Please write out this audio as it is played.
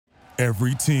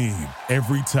Every team,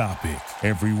 every topic,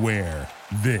 everywhere.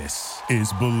 This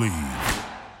is Believe.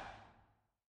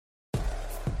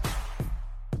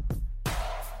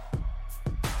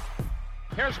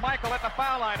 Here's Michael at the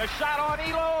foul line. A shot on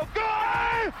Elo.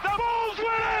 Good! The Bulls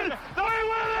win it! They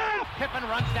win it! Pippen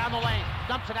runs down the lane,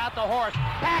 dumps it out the horse.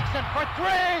 Paxson for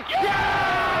three.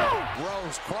 Yeah!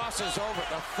 Rose crosses over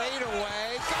the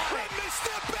fadeaway. Let me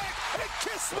step back and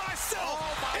kiss myself.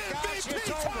 Oh my gosh, MVP it's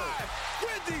time. over.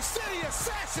 Windy City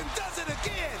Assassin does it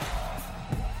again.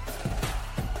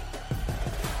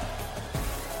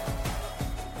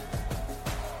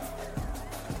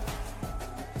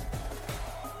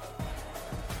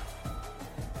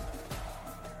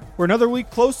 We're another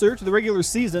week closer to the regular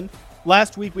season.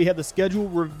 Last week we had the schedule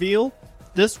reveal.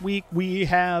 This week we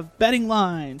have betting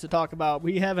lines to talk about.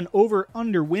 We have an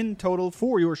over-under win total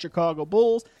for your Chicago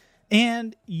Bulls.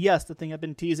 And yes, the thing I've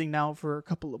been teasing now for a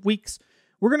couple of weeks,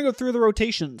 we're going to go through the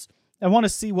rotations. I want to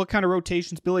see what kind of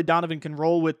rotations Billy Donovan can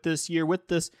roll with this year with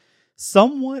this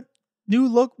somewhat new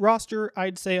look roster.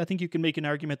 I'd say I think you can make an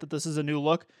argument that this is a new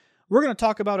look. We're going to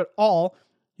talk about it all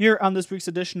here on this week's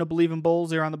edition of Believe in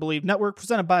Bulls here on the Believe Network,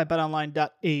 presented by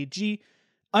betonline.ag.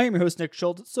 I am your host, Nick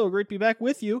Schultz. It's so great to be back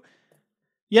with you.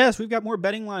 Yes, we've got more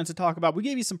betting lines to talk about. We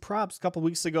gave you some props a couple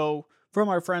weeks ago from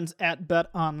our friends at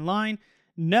BetOnline.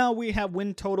 Now we have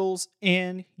win totals,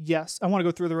 and yes, I want to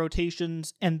go through the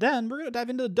rotations, and then we're going to dive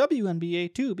into the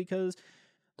WNBA too, because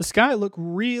the Sky look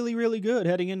really, really good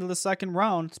heading into the second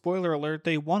round. Spoiler alert,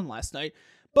 they won last night.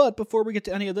 But before we get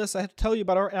to any of this, I have to tell you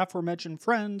about our aforementioned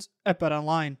friends at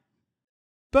BetOnline.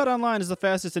 BetOnline is the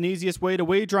fastest and easiest way to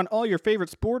wager on all your favorite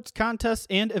sports, contests,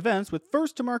 and events with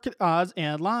first-to-market odds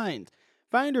and lines.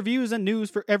 Find reviews and news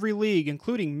for every league,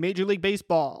 including Major League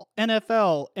Baseball,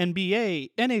 NFL,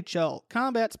 NBA, NHL,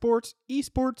 combat sports,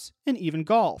 esports, and even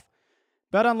golf.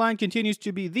 BetOnline continues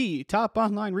to be the top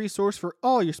online resource for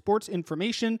all your sports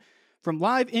information, from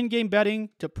live in-game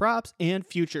betting to props and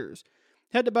futures.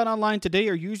 Head to BetOnline today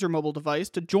or use your mobile device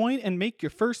to join and make your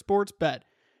first sports bet.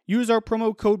 Use our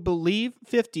promo code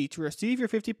BELIEVE50 to receive your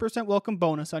 50% welcome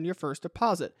bonus on your first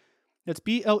deposit. That's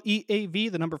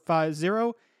BLEAV, the number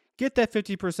 50. Get that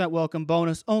 50% welcome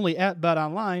bonus only at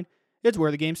BetOnline. It's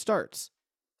where the game starts.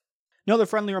 Another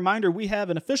friendly reminder, we have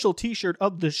an official t-shirt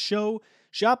of the show,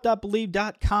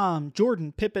 shop.believe.com.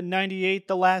 Jordan Pippen 98,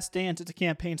 The Last Dance. It's a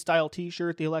campaign-style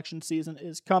t-shirt. The election season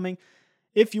is coming.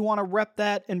 If you want to rep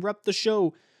that and rep the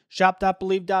show,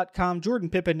 shop.believe.com, Jordan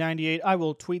Pippen 98. I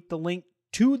will tweet the link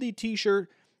to the t-shirt.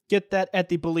 Get that at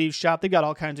the Believe shop. They got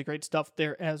all kinds of great stuff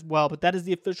there as well, but that is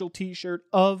the official t-shirt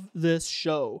of this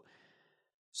show.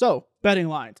 So, betting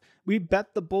lines. We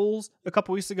bet the Bulls a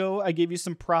couple weeks ago. I gave you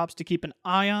some props to keep an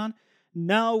eye on.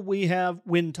 Now we have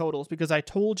win totals because I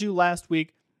told you last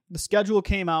week the schedule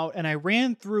came out and I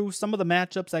ran through some of the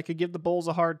matchups that could give the Bulls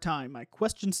a hard time. My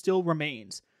question still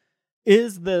remains.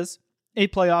 Is this a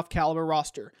playoff caliber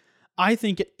roster? I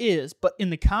think it is, but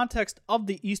in the context of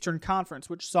the Eastern Conference,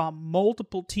 which saw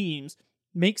multiple teams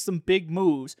make some big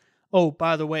moves. Oh,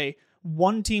 by the way,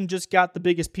 one team just got the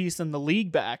biggest piece in the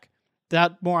league back.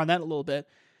 More on that in a little bit.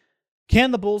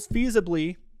 Can the Bulls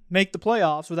feasibly make the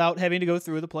playoffs without having to go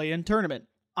through the play-in tournament?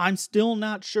 I'm still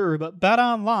not sure, but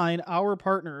BetOnline, our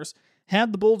partners,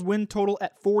 had the Bulls win total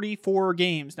at 44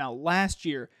 games. Now, last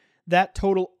year, that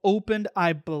total opened,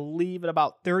 I believe, at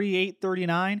about 38,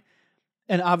 39.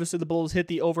 And obviously the Bulls hit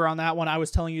the over on that one. I was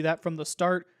telling you that from the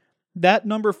start. That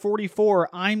number 44,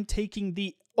 I'm taking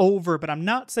the over, but I'm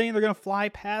not saying they're going to fly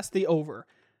past the over.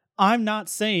 I'm not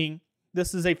saying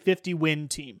this is a 50-win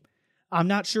team. I'm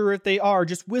not sure if they are,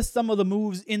 just with some of the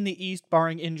moves in the East,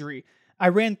 barring injury. I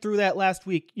ran through that last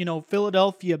week.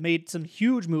 Philadelphia made some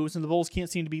huge moves, and the Bulls can't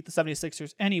seem to beat the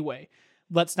 76ers anyway.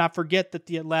 Let's not forget that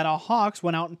the Atlanta Hawks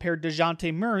went out and paired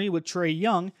DeJounte Murray with Trae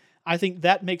Young. I think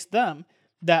that makes them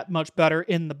that much better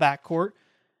in the backcourt.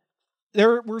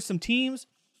 There were some teams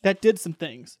that did some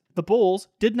things. The Bulls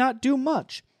did not do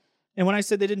much. And when I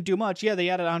said they didn't do much, yeah, they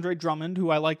added Andre Drummond, who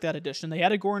I like that addition. They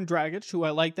added Goran Dragic, who I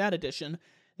like that addition.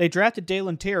 They drafted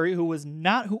Dalen Terry, who was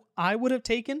not who I would have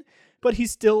taken, but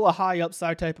he's still a high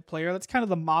upside type of player. That's kind of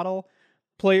the model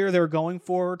player they're going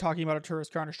for, talking about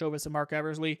Arturas Karnisovas and Mark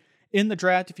Eversley. In the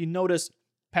draft, if you notice,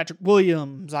 Patrick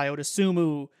Williams, Iota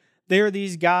Sumu, they're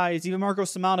these guys, even Marko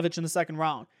Simonovic in the second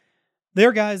round.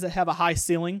 They're guys that have a high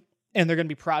ceiling, and they're going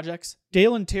to be projects.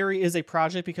 Dalen Terry is a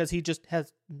project because he just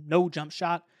has no jump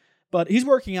shot, but he's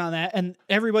working on that, and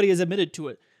everybody is admitted to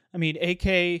it. I mean,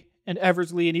 AK and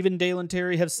Eversley and even Dalen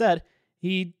Terry have said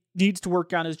he needs to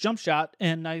work on his jump shot,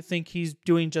 and I think he's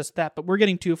doing just that, but we're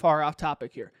getting too far off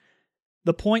topic here.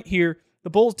 The point here, the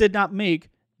Bulls did not make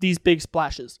these big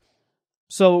splashes.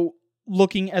 So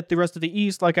looking at the rest of the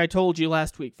East, like I told you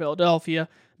last week, Philadelphia,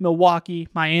 Milwaukee,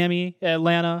 Miami,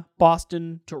 Atlanta,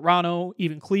 Boston, Toronto,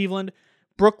 even Cleveland.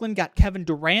 Brooklyn got Kevin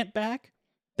Durant back.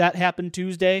 That happened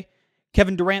Tuesday.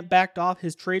 Kevin Durant backed off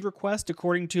his trade request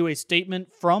according to a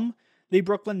statement from the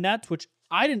Brooklyn Nets, which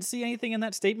I didn't see anything in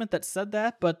that statement that said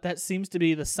that, but that seems to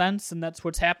be the sense, and that's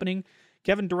what's happening.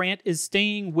 Kevin Durant is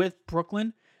staying with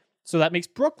Brooklyn, so that makes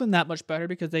Brooklyn that much better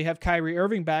because they have Kyrie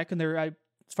Irving back, and there, as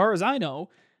far as I know,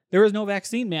 there is no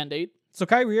vaccine mandate, so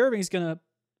Kyrie Irving is going to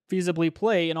feasibly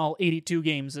play in all 82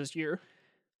 games this year.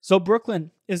 So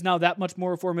Brooklyn is now that much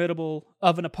more formidable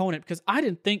of an opponent because I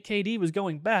didn't think KD was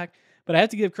going back, but I have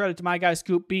to give credit to my guy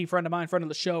Scoop B, friend of mine, friend of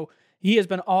the show. He has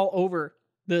been all over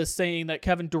the saying that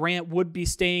Kevin Durant would be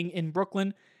staying in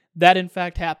Brooklyn. That in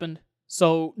fact happened.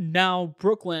 So now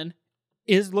Brooklyn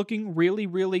is looking really,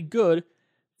 really good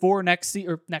for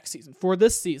for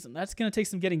this season. That's going to take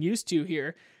some getting used to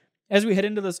here as we head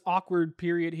into this awkward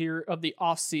period here of the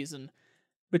off season.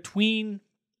 Between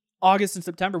August and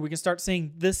September, we can start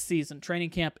seeing this season. Training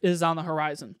camp is on the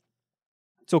horizon.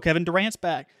 So Kevin Durant's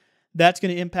back. That's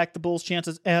going to impact the Bulls'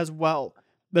 chances as well.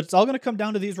 But it's all going to come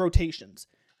down to these rotations.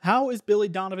 How is Billy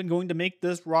Donovan going to make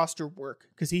this roster work?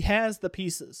 Because he has the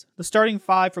pieces. The starting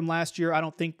five from last year I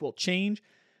don't think will change.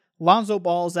 Lonzo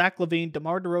Ball, Zach LaVine,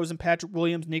 DeMar DeRozan, Patrick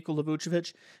Williams, Nikola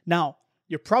Vucevic. Now,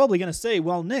 you're probably going to say,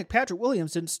 well, Nick, Patrick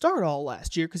Williams didn't start all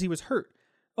last year because he was hurt.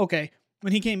 Okay,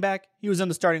 when he came back, he was in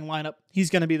the starting lineup.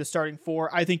 He's going to be the starting four.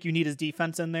 I think you need his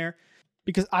defense in there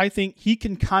because I think he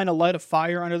can kind of light a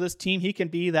fire under this team. He can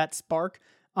be that spark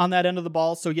on that end of the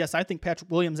ball. So yes, I think Patrick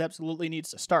Williams absolutely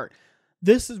needs to start.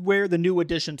 This is where the new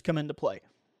additions come into play.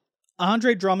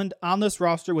 Andre Drummond on this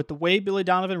roster with the way Billy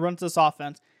Donovan runs this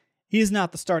offense, he's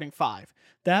not the starting five.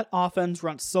 That offense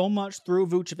runs so much through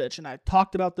Vucevic, and I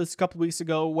talked about this a couple weeks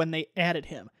ago when they added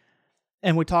him.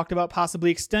 And we talked about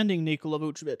possibly extending Nikola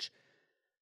Vucevic.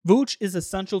 Vuce is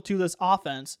essential to this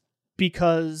offense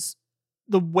because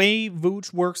the way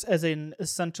Vuce works as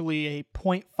essentially a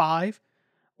 0.5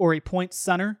 or a point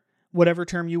center, whatever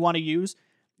term you want to use,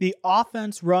 the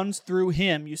offense runs through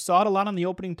him. You saw it a lot on the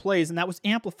opening plays, and that was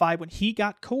amplified when he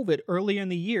got COVID earlier in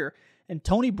the year, and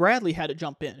Tony Bradley had to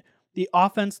jump in. The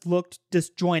offense looked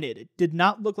disjointed. It did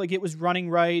not look like it was running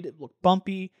right. It looked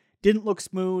bumpy, didn't look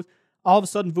smooth. All of a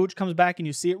sudden, Vuce comes back, and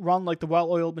you see it run like the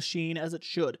well-oiled machine as it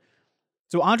should.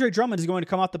 So Andre Drummond is going to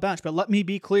come off the bench, but let me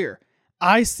be clear.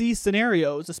 I see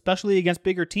scenarios, especially against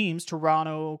bigger teams,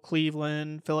 Toronto,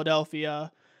 Cleveland,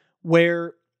 Philadelphia,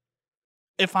 where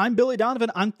if I'm Billy Donovan,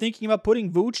 I'm thinking about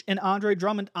putting Vuce and Andre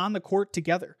Drummond on the court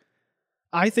together.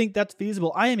 I think that's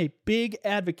feasible. I am a big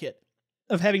advocate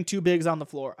of having two bigs on the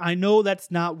floor. I know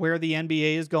that's not where the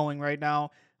NBA is going right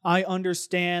now. I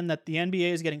understand that the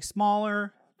NBA is getting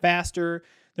smaller, faster.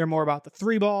 They're more about the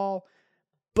three ball.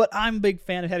 But I'm a big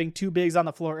fan of having two bigs on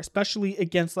the floor, especially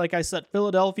against, like I said,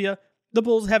 Philadelphia. The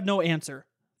Bulls have no answer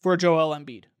for Joel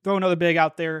Embiid. Throw another big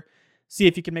out there. See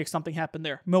if you can make something happen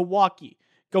there. Milwaukee,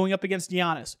 going up against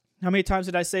Giannis. How many times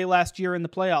did I say last year in the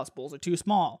playoffs, Bulls are too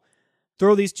small?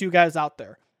 Throw these two guys out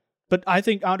there. But I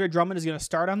think Andre Drummond is going to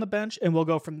start on the bench, and we'll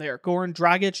go from there. Goran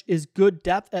Dragic is good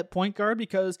depth at point guard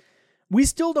because we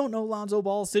still don't know Lonzo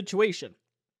Ball's situation.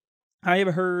 I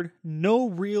have heard no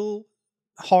real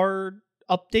hard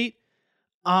update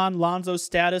on Lonzo's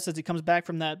status as he comes back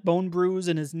from that bone bruise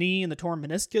in his knee and the torn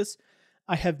meniscus.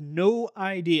 I have no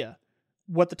idea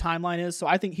what the timeline is, so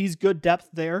I think he's good depth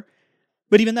there.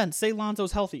 But even then, say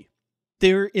Lonzo's healthy.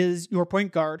 There is your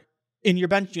point guard in your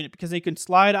bench unit because they can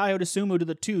slide Ayo Dosunmu to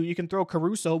the 2. You can throw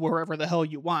Caruso wherever the hell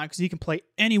you want because he can play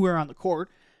anywhere on the court.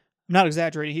 I'm not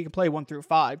exaggerating. He can play 1 through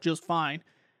 5 just fine.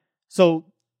 So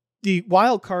the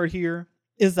wild card here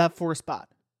is that 4 spot.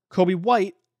 Kobe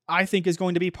White, I think, is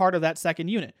going to be part of that second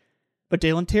unit. But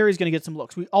Dalen Terry's going to get some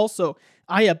looks.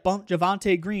 I have bumped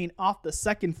Javonte Green off the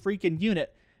second freaking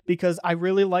unit because I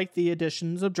really like the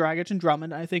additions of Dragic and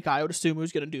Drummond. I think Ayo Dosunmu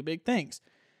is going to do big things.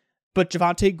 But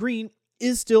Javonte Green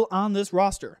is still on this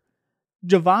roster.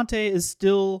 Javonte is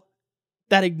still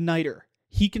that igniter.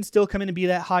 He can still come in and be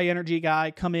that high energy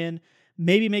guy, come in,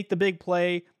 maybe make the big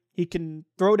play. He can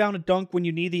throw down a dunk when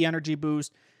you need the energy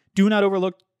boost. Do not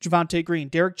overlook Javonte Green.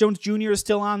 Derek Jones Jr. is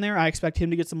still on there. I expect him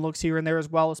to get some looks here and there as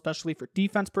well, especially for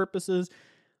defense purposes.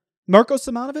 Marko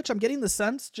Simonovic, I'm getting the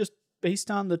sense, just based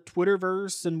on the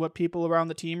Twitterverse and what people around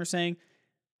the team are saying,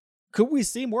 could we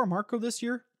see more Marko this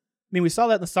year? I mean, we saw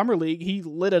that in the Summer League. He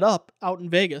lit it up out in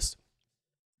Vegas.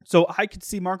 So I could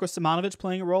see Marko Simonovic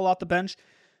playing a role off the bench.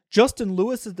 Justin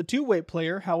Lewis is the two-way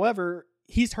player. However,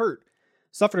 he's hurt.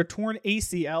 Suffered a torn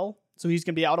ACL, so he's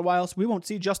going to be out a while. So we won't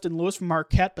see Justin Lewis from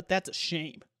Marquette, but that's a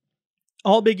shame.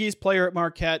 All Big East player at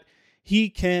Marquette. he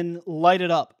can light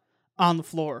it up on the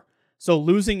floor. So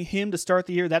losing him to start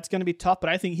the year, that's going to be tough, but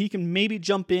I think he can maybe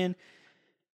jump in.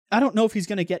 I don't know if he's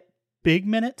going to get big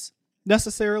minutes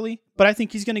necessarily, but I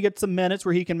think he's going to get some minutes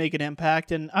where he can make an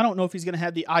impact. And I don't know if he's going to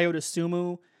have the Ayo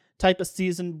Dosunmu type of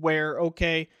season where,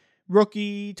 okay,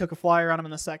 rookie, took a flyer on him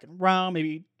in the second round,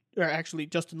 maybe, or actually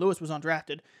Justin Lewis was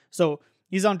undrafted. So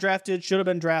he's undrafted, should have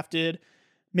been drafted.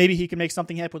 Maybe he can make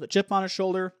something happen with a chip on his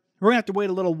shoulder. We're going to have to wait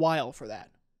a little while for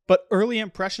that. But early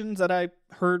impressions that I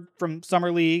heard from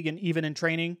Summer League and even in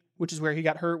training, which is where he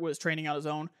got hurt, was training on his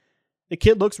own. The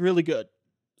kid looks really good.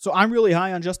 So I'm really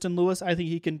high on Justin Lewis. I think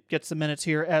he can get some minutes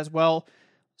here as well.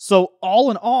 So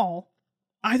all in all,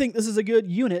 I think this is a good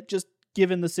unit, just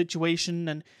given the situation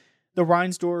and the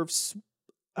Reinsdorf's,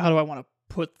 how do I want to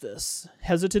put this,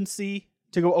 hesitancy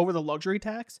to go over the luxury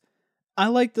tax. I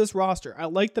like this roster. I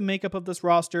like the makeup of this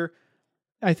roster.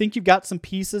 I think you've got some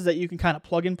pieces that you can kind of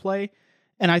plug and play,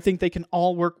 and I think they can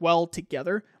all work well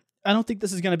together. I don't think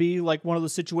this is going to be like one of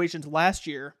those situations last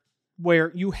year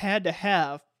where you had to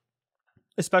have,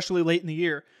 especially late in the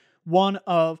year, one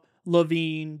of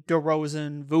LaVine,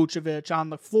 DeRozan, Vucevic on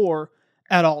the floor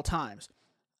at all times.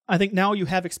 I think now you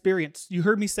have experience. You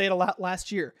heard me say it a lot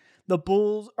last year. The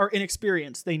Bulls are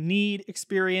inexperienced. They need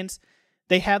experience.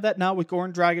 They have that now with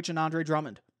Goran Dragic and Andre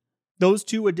Drummond. Those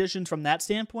two additions from that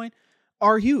standpoint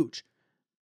are huge.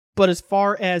 But as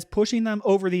far as pushing them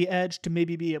over the edge to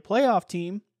maybe be a playoff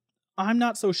team, I'm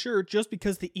not so sure, just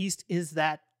because the East is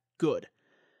that good.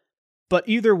 But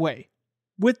either way,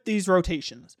 with these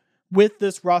rotations, with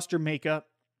this roster makeup,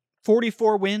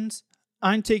 44 wins,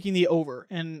 I'm taking the over.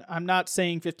 And I'm not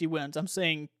saying 50 wins. I'm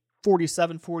saying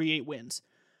 47, 48 wins.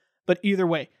 But either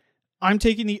way, I'm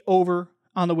taking the over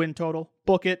on the win total.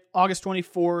 Book it, August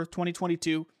 24,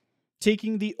 2022.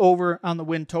 Taking the over on the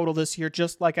win total this year,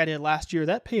 just like I did last year.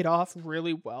 That paid off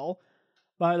really well,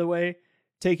 by the way,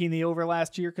 taking the over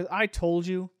last year, because I told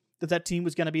you that that team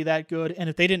was going to be that good, and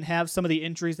if they didn't have some of the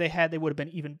injuries they had, they would have been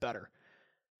even better.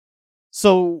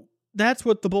 So that's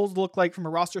what the Bulls look like from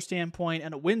a roster standpoint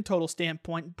and a win total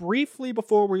standpoint. Briefly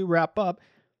before we wrap up,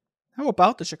 how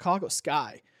about the Chicago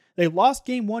Sky? They lost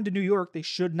game 1 to New York. They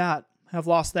should not have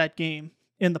lost that game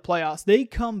in the playoffs. They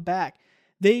come back.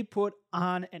 They put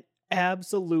on an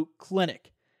absolute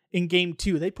clinic in game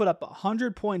 2. They put up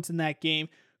 100 points in that game.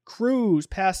 Cruise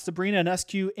past Sabrina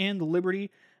Ionescu and the Liberty.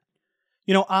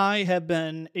 You know, I have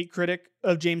been a critic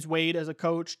of James Wade as a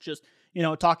coach, just, you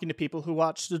know, talking to people who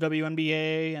watched the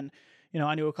WNBA, and, you know,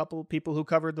 I knew a couple of people who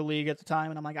covered the league at the time,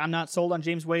 and I'm like, I'm not sold on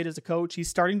James Wade as a coach. He's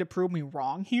starting to prove me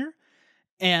wrong here,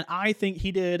 and I think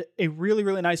he did a really,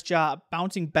 really nice job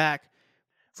bouncing back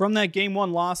from that game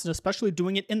 1 loss, and especially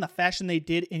doing it in the fashion they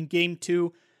did in game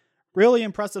 2. Really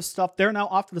impressive stuff. They're now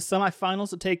off to the semifinals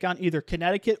to take on either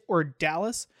Connecticut or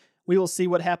Dallas. We will see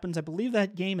what happens. I believe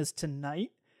that game is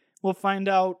tonight. We'll find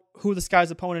out who the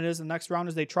Sky's opponent is in the next round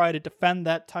as they try to defend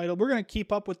that title. We're going to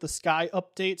keep up with the Sky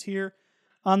updates here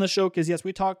on the show because, yes,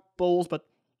 we talk Bulls, but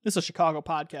this is a Chicago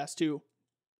podcast too.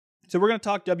 So we're going to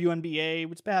talk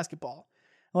WNBA. It's basketball.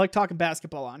 I like talking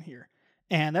basketball on here.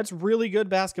 And that's really good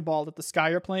basketball that the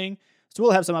Sky are playing. So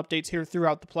we'll have some updates here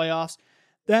throughout the playoffs.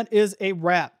 That is a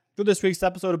wrap for this week's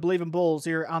episode of Believe in Bulls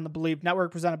here on the Believe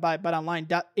Network, presented by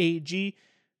BetOnline.ag.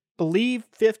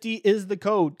 Believe50 is the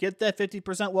code. Get that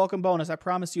 50% welcome bonus. I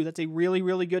promise you, that's a really,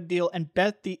 really good deal. And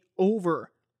bet the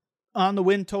over on the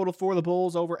win total for the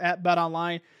Bulls over at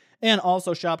BetOnline. And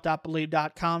also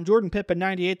shop.believe.com. Jordan Pippen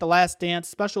 98, The Last Dance,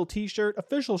 special t-shirt,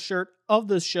 official shirt of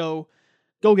this show.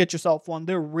 Go get yourself one.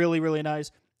 They're really, really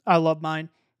nice. I love mine.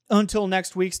 Until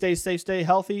next week, stay safe, stay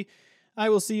healthy. I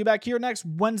will see you back here next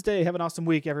Wednesday. Have an awesome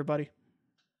week, everybody.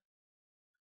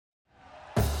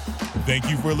 Thank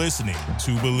you for listening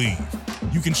to Believe.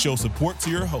 You can show support to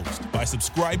your host by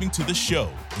subscribing to the show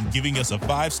and giving us a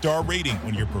 5-star rating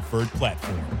on your preferred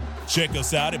platform. Check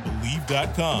us out at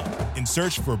Believe.com and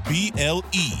search for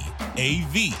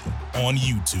BLEAV on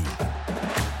YouTube.